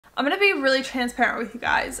I'm gonna be really transparent with you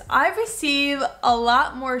guys. I receive a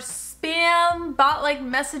lot more spam, bot-like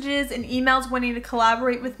messages and emails wanting to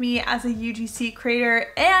collaborate with me as a UGC creator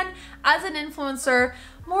and as an influencer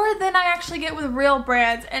more than I actually get with real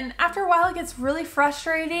brands. And after a while it gets really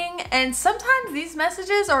frustrating, and sometimes these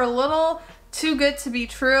messages are a little too good to be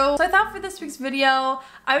true. So I thought for this week's video,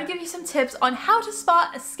 I would give you some tips on how to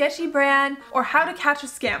spot a sketchy brand or how to catch a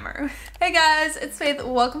scammer. Hey guys, it's Faith.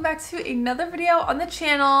 Welcome back to another video on the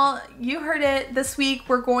channel. You heard it. This week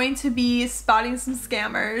we're going to be spotting some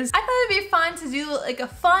scammers. I thought it'd be fun to do like a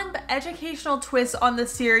fun but educational twist on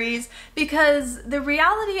this series, because the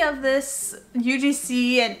reality of this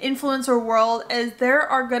UGC and influencer world is there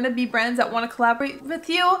are going to be brands that want to collaborate with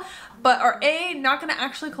you, but are A, not going to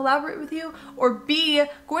actually collaborate with you, or B,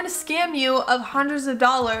 going to scam you of hundreds of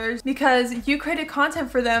dollars because you created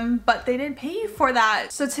content for them but they didn't pay you for that.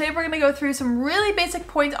 So today we're going to go through some really basic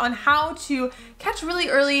points on how to catch really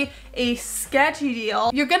early a sketchy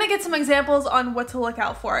deal. You're going to get some examples on what to look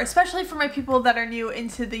out for, especially for my people that are new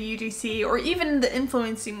into the UGC or even the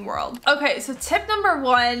influencing world. Okay, so tip number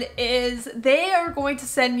one is they are going to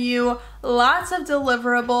send you lots of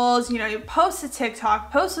deliverables. You know, you post a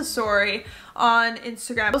TikTok, post a story on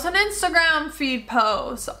Instagram, post an Instagram feed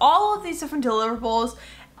post, all of these different deliverables,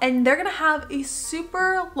 and they're gonna have a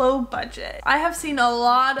super low budget. I have seen a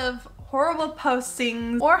lot of horrible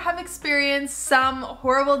postings or have experienced some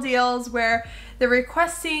horrible deals where they're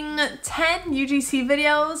requesting 10 UGC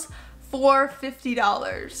videos for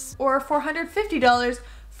 $50 or $450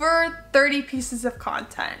 for 30 pieces of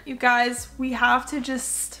content. You guys, we have to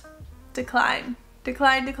just decline.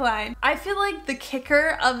 I feel like the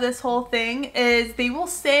kicker of this whole thing is they will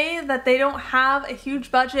say that they don't have a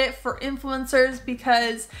huge budget for influencers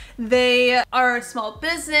because they are a small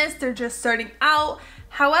business, they're just starting out.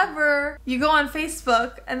 However, you go on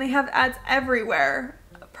Facebook and they have ads everywhere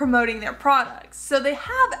promoting their products. So they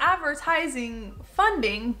have advertising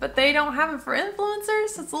funding, but they don't have it for influencers,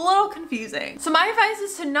 so it's a little confusing. So my advice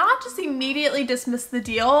is to not just immediately dismiss the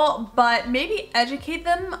deal, but maybe educate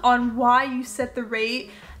them on why you set the rate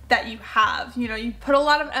that you have. You know, you put a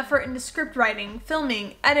lot of effort into script writing,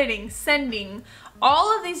 filming, editing, sending,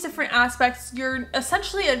 all of these different aspects. You're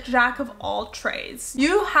essentially a jack of all trades.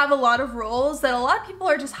 You have a lot of roles that a lot of people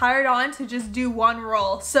are just hired on to just do one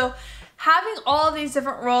role. So having all of these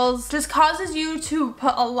different roles just causes you to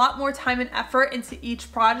put a lot more time and effort into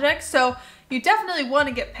each project. So you definitely want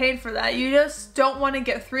to get paid for that. You just don't want to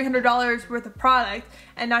get $300 worth of product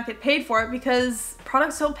and not get paid for it, because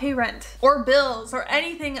products don't pay rent or bills or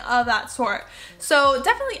anything of that sort. So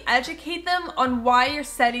definitely educate them on why you're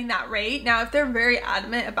setting that rate. Now, if they're very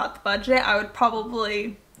adamant about the budget, I would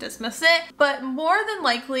probably dismiss it, but more than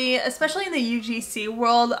likely, especially in the UGC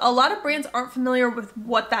world, a lot of brands aren't familiar with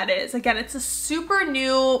what that is. Again, it's a super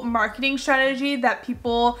new marketing strategy that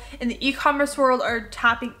people in the e-commerce world are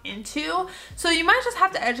tapping into. So you might just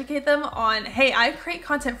have to educate them on, hey, I create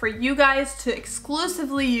content for you guys to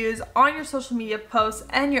exclusively use on your social media posts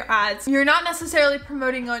and your ads. You're not necessarily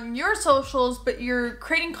promoting on your socials, but you're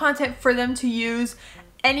creating content for them to use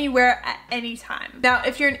anywhere at any time. Now,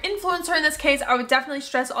 if you're an influencer in this case, I would definitely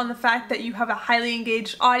stress on the fact that you have a highly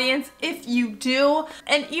engaged audience if you do.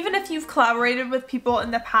 And even if you've collaborated with people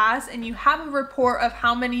in the past and you have a report of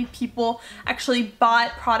how many people actually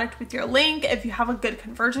bought product with your link, if you have a good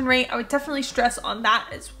conversion rate, I would definitely stress on that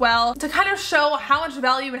as well, to kind of show how much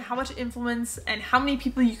value and how much influence and how many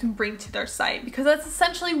people you can bring to their site, because that's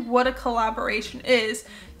essentially what a collaboration is.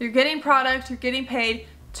 You're getting product, you're getting paid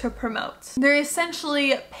to promote. They're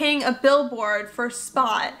essentially paying a billboard for a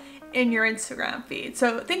spot in your Instagram feed.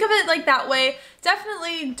 So think of it like that way.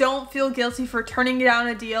 Definitely don't feel guilty for turning down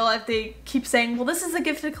a deal if they keep saying, well, this is a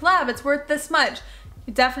gifted collab, it's worth this much.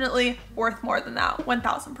 You're definitely worth more than that,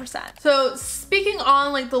 1000%. So speaking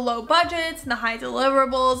on like the low budgets and the high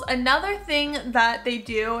deliverables, another thing that they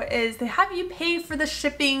do is they have you pay for the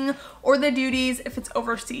shipping or the duties if it's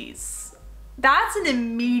overseas. That's an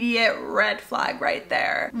immediate red flag right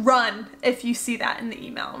there. Run if you see that in the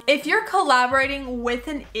email. If you're collaborating with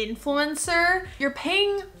an influencer, you're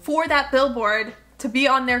paying for that billboard to be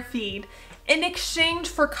on their feed in exchange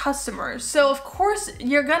for customers. So of course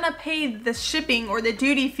you're gonna pay the shipping or the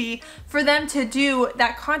duty fee for them to do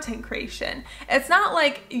that content creation. It's not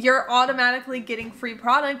like you're automatically getting free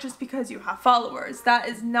product just because you have followers. That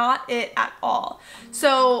is not it at all.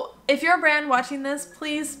 So if you're a brand watching this,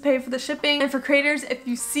 please pay for the shipping. And for creators, if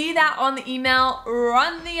you see that on the email,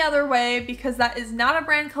 run the other way, because that is not a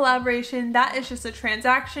brand collaboration. That is just a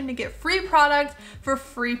transaction to get free product for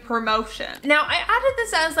free promotion. Now, I added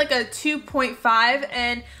this as like a 2.5,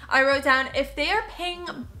 and I wrote down if they are paying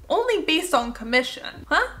only based on commission.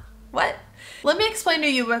 Huh? what? Let me explain to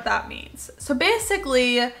you what that means. So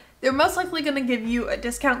basically, they're most likely going to give you a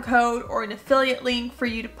discount code or an affiliate link for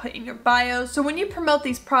you to put in your bio. So when you promote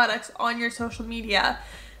these products on your social media,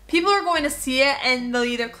 people are going to see it and they'll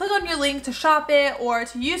either click on your link to shop it or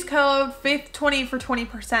to use code FAITH20 for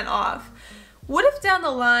 20% off. What if down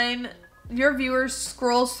the line your viewer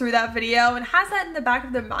scrolls through that video and has that in the back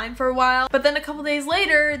of their mind for a while, but then a couple days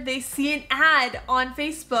later they see an ad on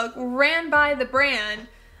Facebook ran by the brand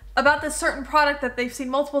about this certain product that they've seen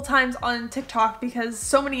multiple times on TikTok because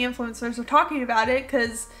so many influencers are talking about it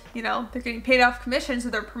because, you know, they're getting paid off commission, so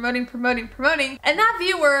they're promoting, and that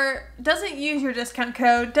viewer doesn't use your discount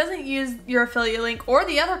code, doesn't use your affiliate link or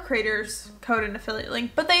the other creator's code and affiliate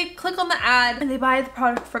link, but they click on the ad and they buy the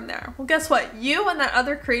product from there. Well, guess what? You and that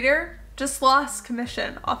other creator just lost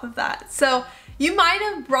commission off of that. So you might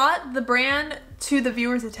have brought the brand to the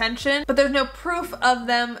viewer's attention, but there's no proof of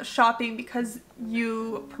them shopping because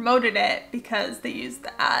you promoted it because they used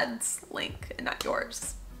the ad's link and not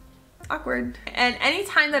yours. Awkward. And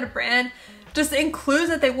anytime that a brand just includes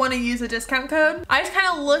that they want to use a discount code, I just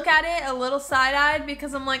kind of look at it a little side-eyed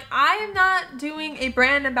because I'm like, I am not doing a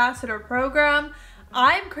brand ambassador program.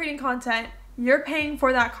 I'm creating content. You're paying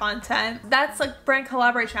for that content. That's like brand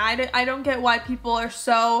collaboration. I don't get why people are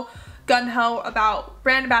so gung-ho about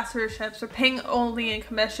brand ambassadorships or paying only in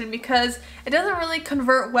commission because it doesn't really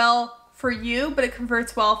convert well for you, but it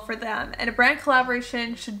converts well for them. And a brand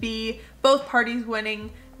collaboration should be both parties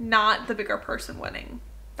winning, not the bigger person winning.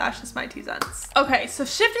 That's just my 2 cents. Okay, so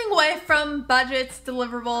shifting away from budgets,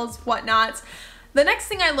 deliverables, whatnot, the next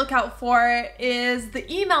thing I look out for is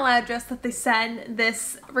the email address that they send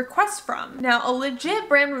this request from. Now, a legit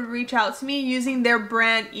brand would reach out to me using their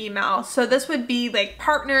brand email. So this would be like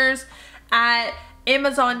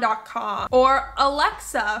partners@amazon.com or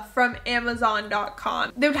Alexa from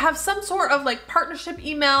amazon.com. They would have some sort of like partnership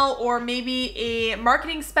email or maybe a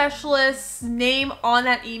marketing specialist's name on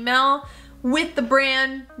that email with the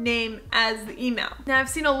brand name as the email. Now, I've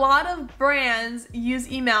seen a lot of brands use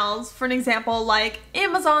emails, for an example, like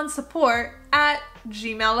Amazon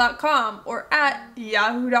support@gmail.com or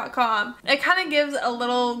 @yahoo.com. It kind of gives a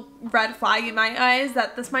little red flag in my eyes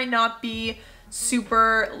that this might not be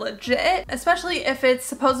super legit, especially if it's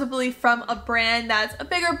supposedly from a brand that's a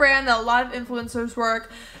bigger brand that a lot of influencers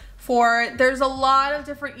work for. There's a lot of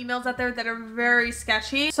different emails out there that are very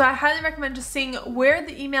sketchy, so I highly recommend just seeing where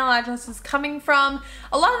the email address is coming from.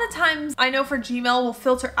 A lot of the times I know for Gmail will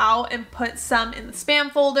filter out and put some in the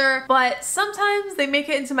spam folder, but sometimes they make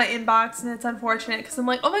it into my inbox and it's unfortunate because I'm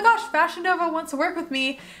like, oh my gosh, Fashion Nova wants to work with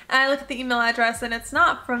me, and I look at the email address and it's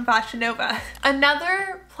not from Fashion Nova.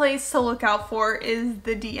 Another place to look out for is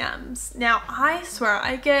the DMs. Now, I swear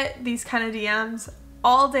I get these kind of DMs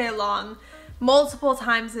all day long, multiple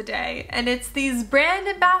times a day, and it's these brand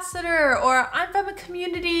ambassador or I'm from a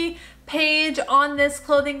community page on this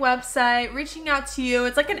clothing website reaching out to you.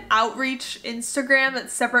 It's like an outreach Instagram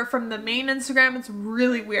that's separate from the main Instagram. It's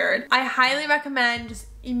really weird. I highly recommend just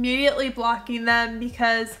immediately blocking them,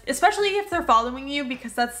 because especially if they're following you,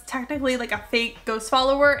 because that's technically like a fake ghost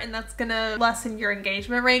follower and that's gonna lessen your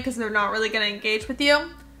engagement rate because they're not really gonna engage with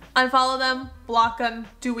you. Unfollow them, block them,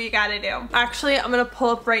 do what you gotta do. Actually, I'm gonna pull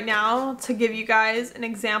up right now to give you guys an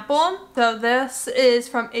example. So this is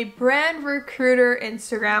from a brand recruiter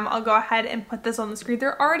Instagram. I'll go ahead and put this on the screen.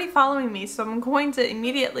 They're already following me, so I'm going to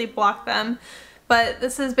immediately block them. But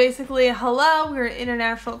this is basically, hello, we're an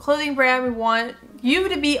international clothing brand. We want you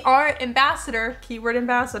to be our ambassador, keyword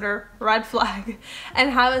ambassador, red flag,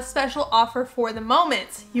 and have a special offer for the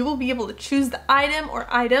moment. You will be able to choose the item or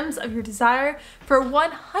items of your desire for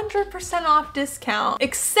 100% off discount,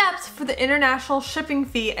 except for the international shipping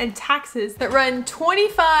fee and taxes that run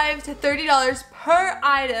 $25 to $30 per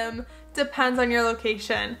item, depends on your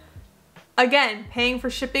location. Again, paying for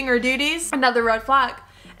shipping or duties, another red flag.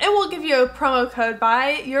 It will give you a promo code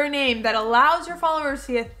by your name that allows your followers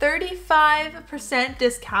to get 35%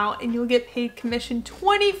 discount, and you'll get paid commission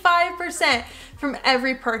 25% from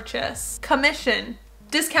every purchase. Commission,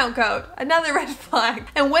 discount code, another red flag.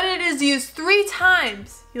 And when it is used 3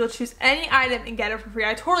 times, you'll choose any item and get it for free.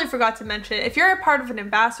 I totally forgot to mention, if you're a part of an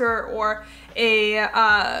ambassador or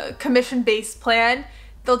a commission-based plan,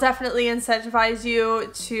 they'll definitely incentivize you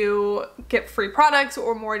to get free products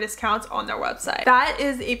or more discounts on their website. That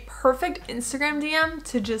is a perfect Instagram DM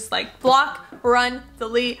to just like block, run,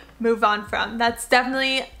 delete, move on from. That's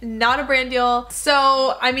definitely not a brand deal.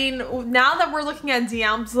 So, I mean, now that we're looking at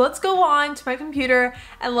DMs, let's go on to my computer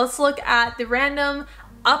and let's look at the random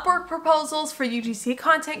Upwork proposals for UGC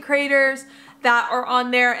content creators. that are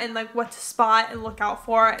on there and like what to spot and look out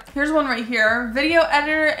for. Here's one right here. Video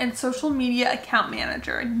editor and social media account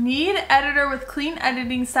manager. Need editor with clean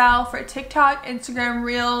editing style for TikTok, Instagram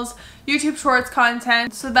Reels, YouTube Shorts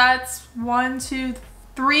content. So that's 1, 2,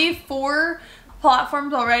 3, 4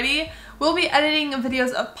 platforms already. We'll be editing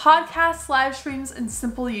videos of podcasts, live streams, and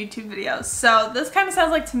simple YouTube videos. So this kind of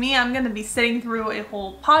sounds like to me I'm going to be sitting through a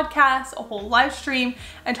whole podcast, a whole live stream,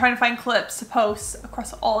 and trying to find clips to post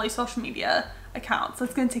across all these social media accounts.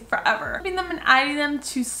 That's going to take forever. Putting them and adding them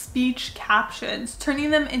to speech captions,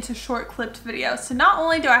 turning them into short clipped videos. So not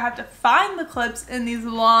only do I have to find the clips in these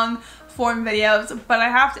long form videos, but I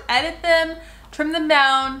have to edit them, trim them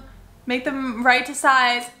down, make them right to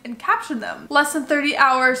size, and caption them. Less than 30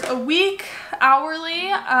 hours a week, hourly,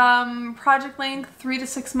 project length 3 to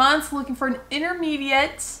 6 months, looking for an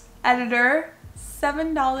intermediate editor,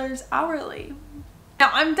 $7 hourly. Now,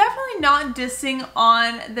 I'm definitely not dissing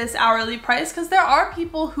on this hourly price because there are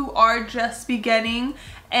people who are just beginning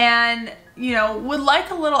and, you know, would like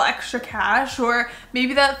a little extra cash, or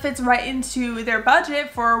maybe that fits right into their budget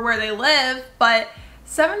for where they live, but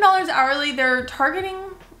 $7 hourly, they're targeting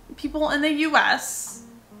people in the US.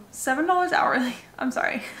 $7 hourly, I'm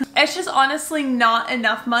sorry. It's just honestly not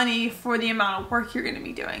enough money for the amount of work you're gonna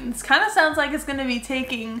be doing. This kind of sounds like it's gonna be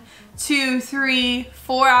taking 2, 3,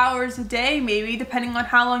 4 hours a day, maybe, depending on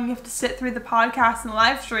how long you have to sit through the podcast and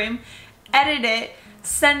live stream, edit it,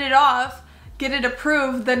 send it off, get it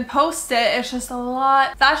approved, then post it. It's just a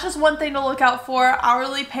lot. That's just one thing to look out for.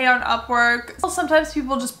 Hourly pay on Upwork. Sometimes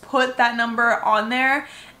people just put that number on there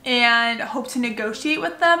and hope to negotiate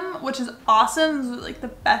with them, which is awesome. Those are like the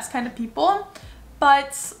best kind of people.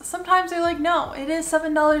 But sometimes they're like, no, it is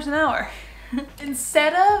 $7 an hour.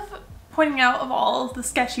 Instead of pointing out of all of the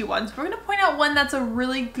sketchy ones, we're gonna point out one that's a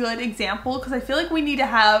really good example, because I feel like we need to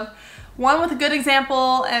have one with a good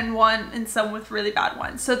example and one and some with really bad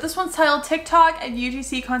ones. So this one's titled TikTok and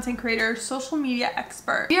UGC Content Creator Social Media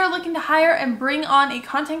Expert. We are looking to hire and bring on a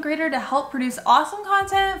content creator to help produce awesome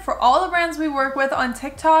content for all the brands we work with on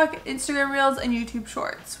TikTok, Instagram Reels, and YouTube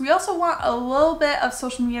Shorts. We also want a little bit of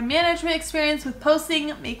social media management experience with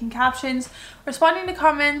posting, making captions, responding to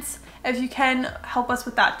comments. If you can help us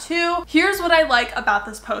with that too. Here's what I like about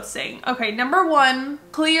this posting. Okay, number one,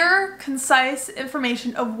 clear, concise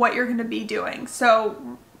information of what you're gonna be doing.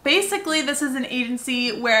 So basically this is an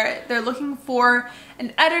agency where they're looking for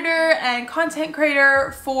an editor and content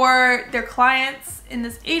creator for their clients in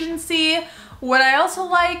this agency. What I also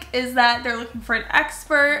like is that they're looking for an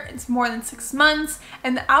expert. It's more than 6 months,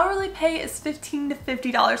 and the hourly pay is $15 to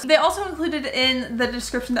 $50. They also included in the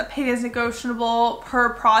description that pay is negotiable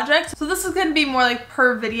per project. So this is going to be more like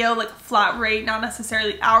per video, like a flat rate, not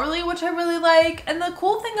necessarily hourly, which I really like. And the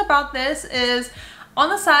cool thing about this is on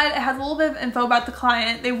the side, it has a little bit of info about the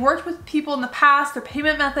client. They've worked with people in the past. Their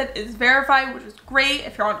payment method is verified, which is great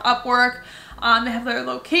if you're on Upwork. They have their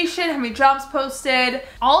location, how many jobs posted,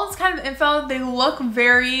 all this kind of info. They look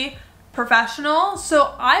very professional,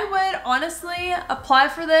 so I would honestly apply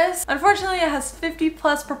for this. Unfortunately, it has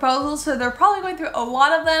 50+ proposals, so they're probably going through a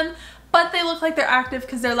lot of them, but they look like they're active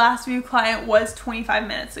because their last view client was 25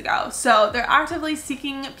 minutes ago. So they're actively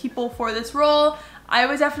seeking people for this role. I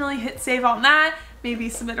would definitely hit save on that. Maybe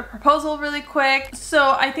submit a proposal really quick.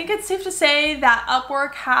 So I think it's safe to say that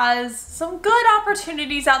Upwork has some good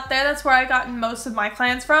opportunities out there. That's where I gotten most of my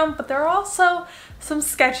clients from, but there are also some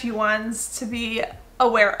sketchy ones to be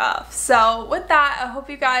aware of. So with that, I hope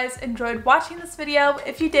you guys enjoyed watching this video.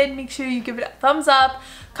 If you did, make sure you give it a thumbs up.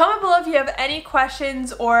 Comment below if you have any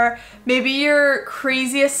questions, or maybe your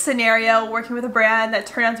craziest scenario working with a brand that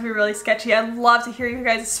turned out to be really sketchy. I'd love to hear your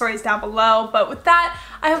guys' stories down below. But with that,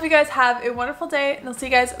 I hope you guys have a wonderful day, and I'll see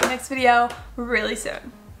you guys in the next video really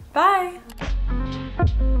soon. Bye!